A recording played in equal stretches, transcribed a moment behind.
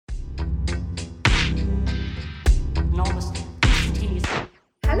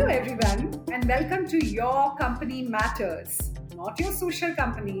everyone, and welcome to Your Company Matters. Not your social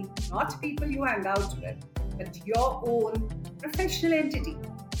company, not people you hang out with, but your own professional entity.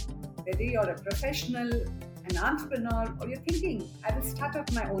 Whether you're a professional, an entrepreneur, or you're thinking, I will start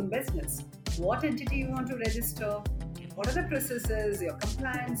up my own business, what entity you want to register, what are the processes, your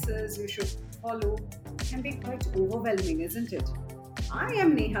compliances you should follow, can be quite overwhelming, isn't it? I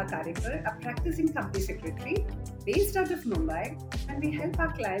am Neha Karikar, a practicing company secretary based out of Mumbai, and we help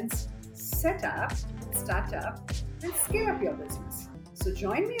our clients set up, start up, and scale up your business. So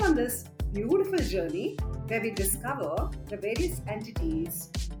join me on this beautiful journey where we discover the various entities,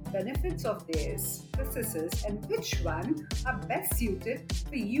 benefits of theirs, processes, and which one are best suited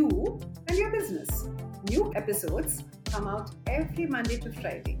for you and your business. New episodes come out every Monday to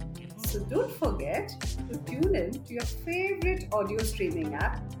Friday. So don't forget to tune in to your favorite audio streaming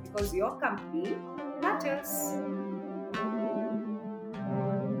app because your company matters.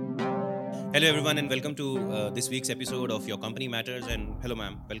 Hello, everyone, and welcome to this week's episode of Your Company Matters. And hello,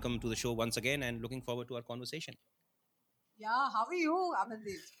 ma'am. Welcome to the show once again, and looking forward to our conversation. Yeah, how are you,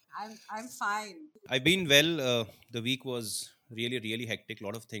 Amandeep? I'm fine. I've been well. The week was really hectic. A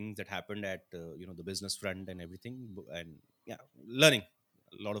lot of things that happened at the business front and everything, and yeah, learning.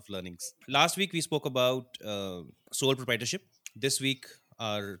 A lot of learnings. Last week we spoke about sole proprietorship. This week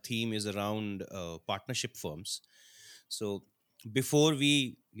our theme is around partnership firms. So before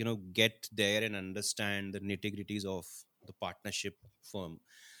we get there and understand the nitty gritties of the partnership firm,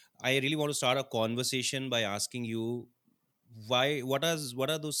 I really want to start a conversation by asking you why what are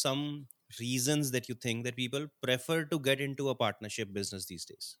those some reasons that you think that people prefer to get into a partnership business these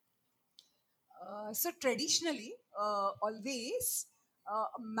days. So traditionally, always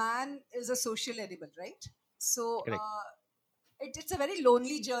a man is a social animal, right? So Correct. it's a very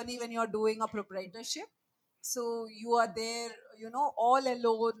lonely journey when you're doing a proprietorship. So you are there, all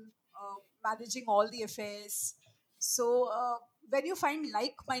alone, managing all the affairs. So when you find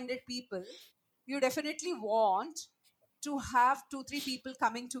like-minded people, you definitely want to have two, three people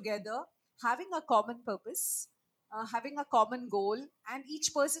coming together, having a common purpose, having a common goal, and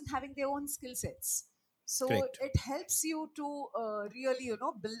each person having their own skill sets. So Correct. it helps you to really,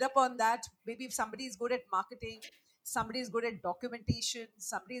 build up on that. Maybe if somebody is good at marketing, somebody is good at documentation,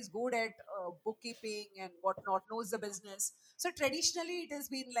 somebody is good at bookkeeping and whatnot, knows the business. So traditionally, it has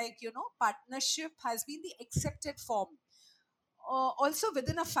been like, partnership has been the accepted form. Also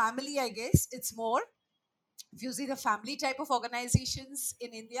within a family, I guess it's more, if you see the family type of organizations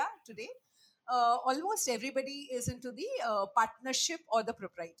in India today, almost everybody is into the partnership or the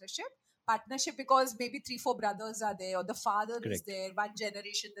proprietorship. Partnership because maybe three, four brothers are there, or the father is Correct. there, one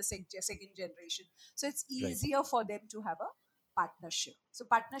generation, the second generation. So it's Right. easier for them to have a partnership. So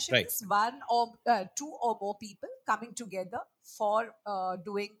partnership Right. is one or two or more people coming together for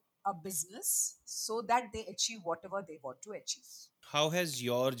doing a business so that they achieve whatever they want to achieve. How has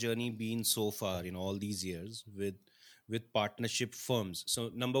your journey been so far in all these years with partnership firms? So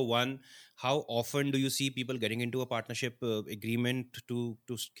number one, how often do you see people getting into a partnership agreement to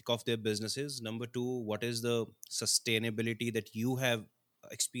kick off their businesses? Number two, what is the sustainability that you have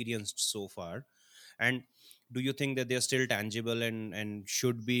experienced so far? And do you think that they're still tangible and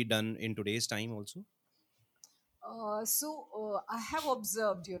should be done in today's time also? I have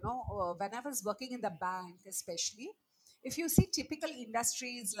observed, when I was working in the bank, especially, if you see typical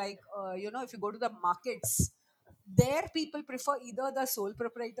industries like, if you go to the markets, there people prefer either the sole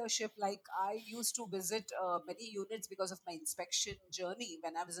proprietorship. Like I used to visit many units because of my inspection journey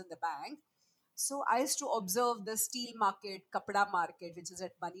when I was in the bank. So I used to observe the steel market, Kapada market, which is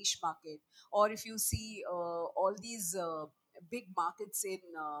at Manish market, or if you see all these big markets in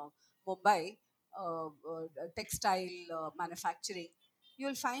Mumbai, textile manufacturing,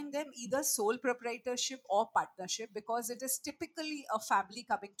 you'll find them either sole proprietorship or partnership because it is typically a family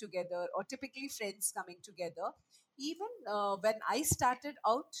coming together or typically friends coming together. Even when I started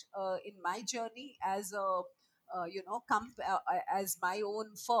out in my journey as a as my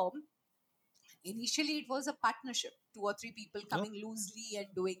own firm, initially it was a partnership, two or three people Oh, coming loosely and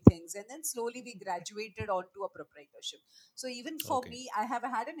doing things, and then slowly we graduated onto a proprietorship. So even for okay. me, I have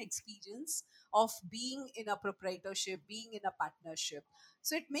had an experience of being in a proprietorship, being in a partnership.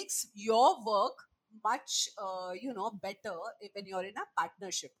 So it makes your work much better when you're in a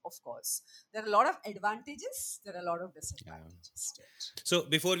partnership. Of course, there are a lot of advantages, there are a lot of Yeah. disadvantages to it. So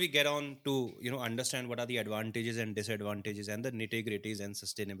before we get on to understand what are the advantages and disadvantages and the nitty gritties and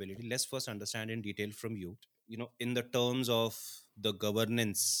sustainability, let's first understand in detail from you. In the terms of the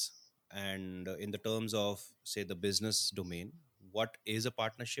governance and in the terms of say the business domain, what is a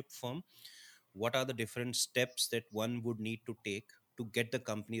partnership firm? What are the different steps that one would need to take to get the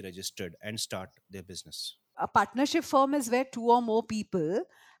company registered and start their business? A partnership firm is where two or more people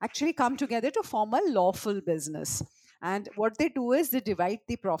actually come together to form a lawful business. And what they do is they divide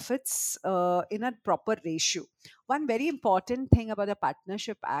the profits in a proper ratio. One very important thing about the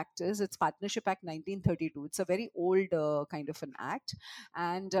Partnership Act is it's Partnership Act 1932. It's a very old kind of an act.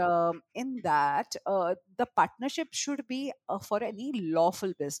 And in that, the partnership should be for any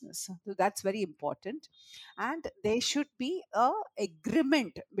lawful business. So that's very important. And there should be a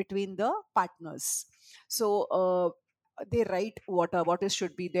agreement between the partners. So they write what is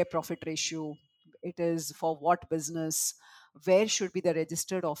should be their profit ratio. It is for what business, where should be the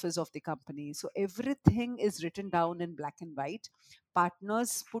registered office of the company. So everything is written down in black and white.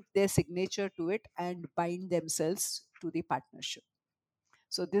 Partners put their signature to it and bind themselves to the partnership.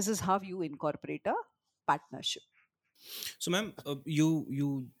 So this is how you incorporate a partnership. So, ma'am,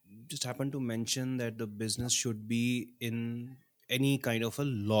 you just happened to mention that the business should be in any kind of a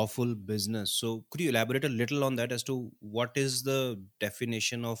lawful business. So, could you elaborate a little on that as to what is the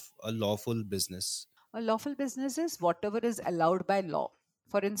definition of a lawful business? A lawful business is whatever is allowed by law.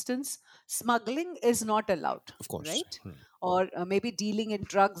 For instance, smuggling is not allowed, Of course. right? Or maybe dealing in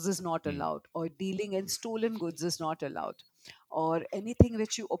drugs is not Hmm. allowed, or dealing in stolen goods is not allowed, or anything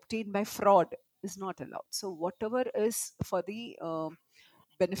which you obtain by fraud is not allowed. So, whatever is for the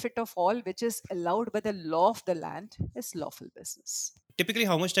benefit of all, which is allowed by the law of the land, is lawful business. Typically,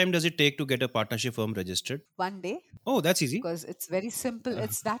 how much time does it take to get a partnership firm registered? One day, Oh, that's easy. because it's very simple. Uh,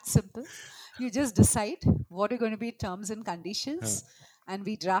 It's that simple. You just decide what are going to be terms and uh, conditions, and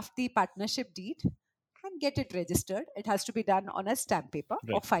we draft the partnership deed and get it registered. It has to be done on a stamp paper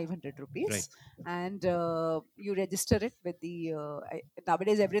Right. of 500 Right. rupees, and you register it with the.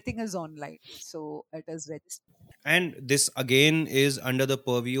 Nowadays, everything is online, so it is registered. And this again is under the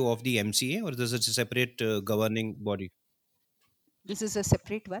purview of the MCA, or there's a separate governing body? This is a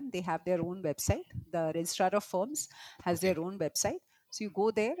separate one. They have their own website. The registrar of firms has Okay. their own website. So you go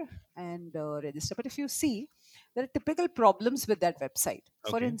there and register. But if you see, there are typical problems with that website.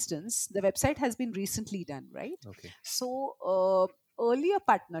 For Okay. instance, the website has been recently done, right? Okay. So earlier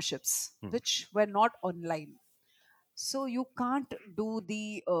partnerships, Hmm. which were not online, so you can't do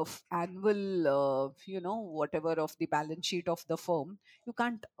the annual whatever of the balance sheet of the firm. You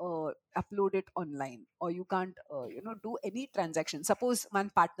can't upload it online, or you can't do any transaction. Suppose one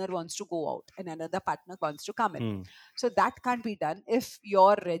partner wants to go out and another partner wants to come in, Hmm. so that can't be done if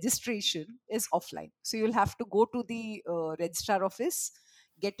your registration is offline. So you'll have to go to the registrar office,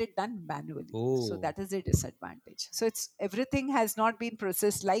 get it done manually. So Oh, that is a disadvantage. So it's everything has not been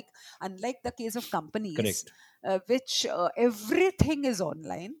processed, like unlike the case of companies, correct. which everything is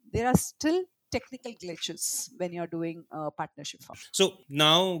online. There are still technical glitches when you're doing partnership firm. So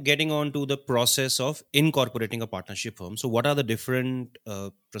now getting on to the process of incorporating a partnership firm. So what are the different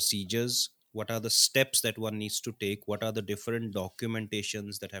procedures? What are the steps that one needs to take? What are the different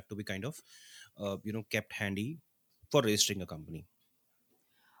documentations that have to be kind of, kept handy for registering a company?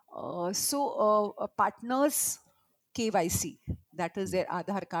 Partners KYC, that is their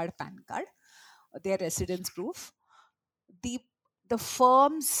Aadhaar card, PAN card, their residence proof, the the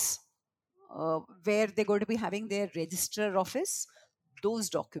firms where they're going to be having their register office, those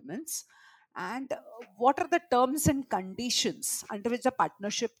documents, and what are the terms and conditions under which the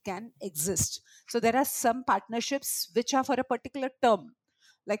partnership can exist. So there are some partnerships which are for a particular term.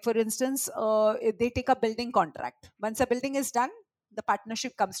 Like for instance, if they take a building contract. Once a building is done, the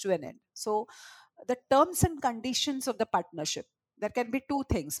partnership comes to an end. So the terms and conditions of the partnership, there can be two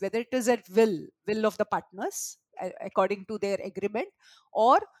things: whether it is a will of the partners according to their agreement,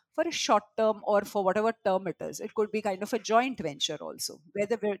 or for a short term, or for whatever term it is. It could be kind of a joint venture also, where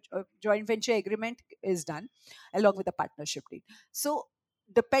the joint venture agreement is done along with the partnership deed. So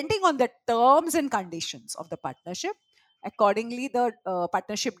depending on the terms and conditions of the partnership, accordingly the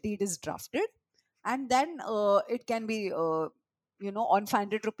partnership deed is drafted, and then it can be on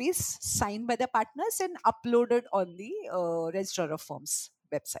 500 rupees, signed by the partners and uploaded on the registrar of firms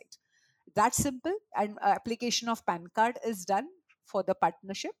website. That's simple. And application of PAN card is done for the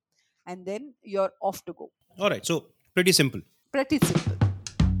partnership, and then you're off to go. All right. So pretty simple. Pretty simple.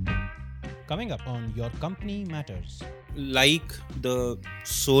 Coming up on Your Company Matters. Like the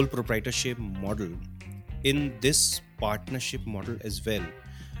sole proprietorship model, in this partnership model as well,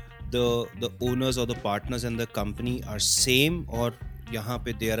 the owners or the partners and the company are same, or yahan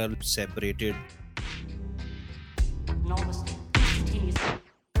pe they are separated?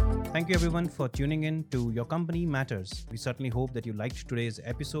 Thank you everyone for tuning in to Your Company Matters. We certainly hope that you liked today's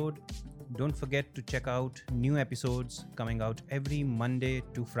episode. Don't forget to check out new episodes coming out every Monday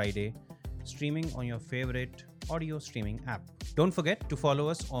to Friday, streaming on your favorite audio streaming app. Don't forget to follow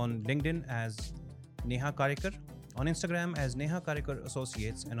us on LinkedIn as Neha Karikar, on Instagram as Neha Karikar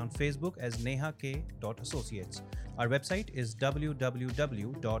Associates, and on Facebook as Neha K. Associates. Our website is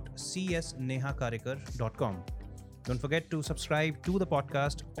www.csnehakarikar.com. Don't forget to subscribe to the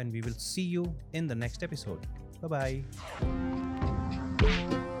podcast, and we will see you in the next episode. Bye bye.